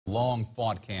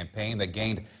long-fought campaign that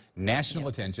gained national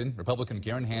attention. Republican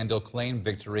Karen Handel claimed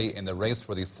victory in the race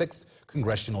for the 6th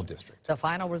congressional district. The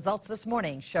final results this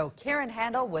morning show Karen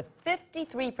Handel with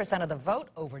 53% of the vote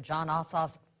over John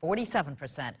Ossoff's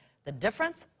 47%. The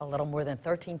difference, a little more than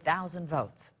 13,000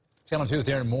 votes. Channel 2's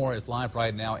Darren Moore is live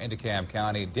right now in DeKalb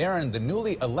County. Darren, the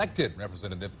newly elected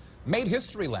representative, made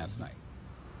history last night.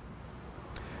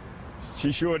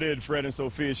 She sure did, Fred and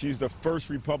Sophia. She's the first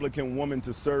Republican woman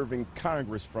to serve in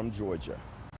Congress from Georgia.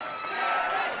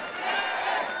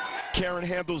 Karen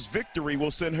Handel's victory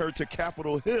will send her to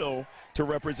Capitol Hill to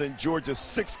represent Georgia's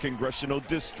 6th congressional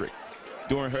district.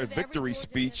 During her victory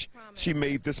speech, she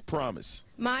made this promise.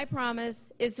 My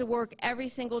promise is to work every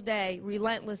single day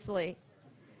relentlessly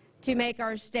to make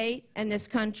our state and this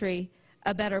country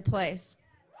a better place.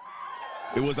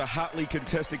 It was a hotly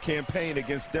contested campaign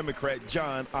against Democrat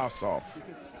John Ossoff.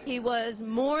 He was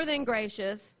more than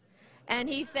gracious, and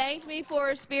he thanked me for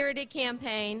a spirited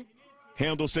campaign.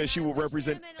 Handel says she will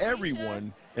represent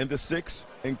everyone in the 6th,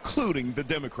 including the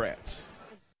Democrats.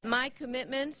 My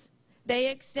commitments, they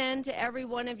extend to every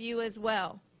one of you as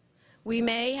well. We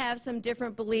may have some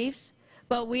different beliefs,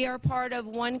 but we are part of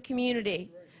one community,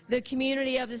 the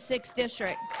community of the 6th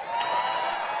District.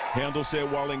 Handel said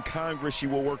while in Congress, she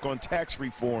will work on tax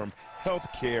reform, health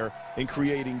care, and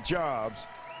creating jobs,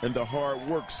 and the hard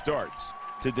work starts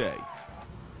today.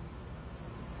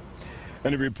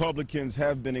 And the Republicans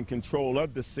have been in control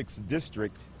of the 6th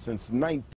District since